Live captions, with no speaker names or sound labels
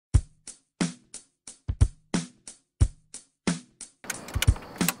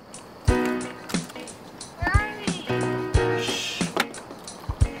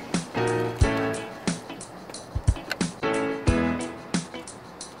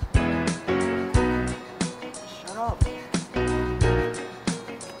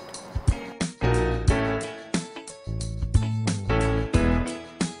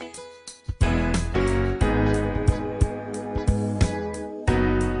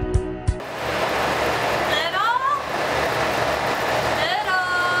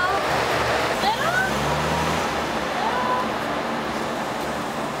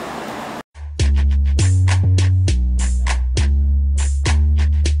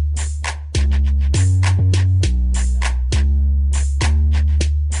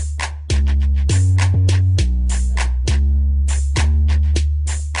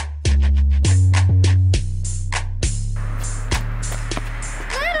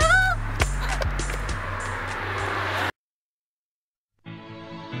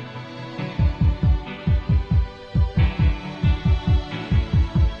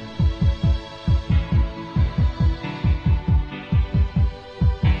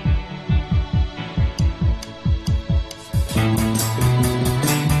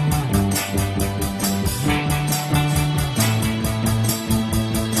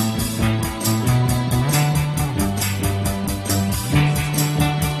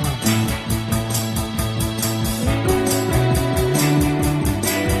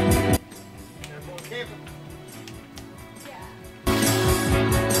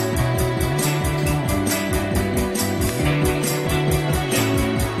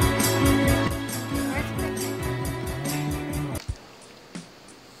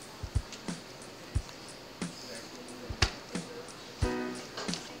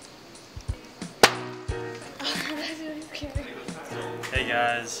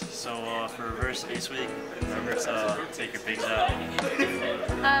So for reverse ace week, remember to take your bigs out.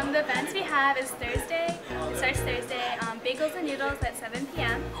 The events we have is Thursday. It starts Thursday. Bagels and noodles at 7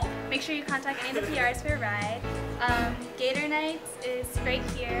 p.m. Make sure you contact any of the PRs for a ride. Gator Nights is right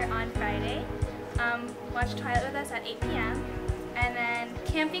here on Friday. Watch Twilight with us at 8 p.m. And then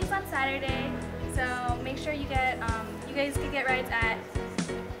camping's on Saturday. So make sure you guys can get rides at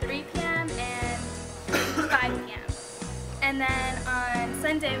 3 p.m. and 5 p.m. And then on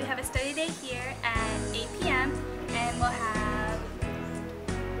Sunday we have a study day here at 8 p.m. and we'll have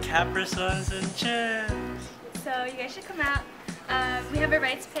Capri-Suns and chips. So you guys should come out. We have a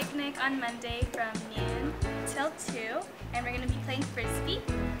rides picnic on Monday from noon till 2, and we're going to be playing Frisbee.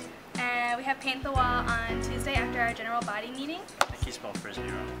 And we have Paint the Wall on Tuesday after our general body meeting. I think you spelled Frisbee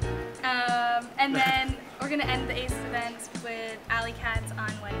wrong. And then we're going to end the ACE events with Alley Cats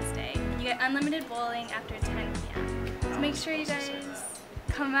on Wednesday. You get unlimited bowling after 10 p.m. So make sure you guys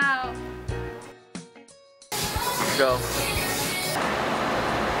come out. Go.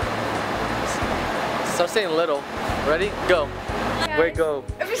 Start saying little. Ready? Go. Guys. Wait, go.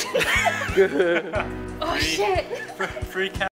 Oh shit! Free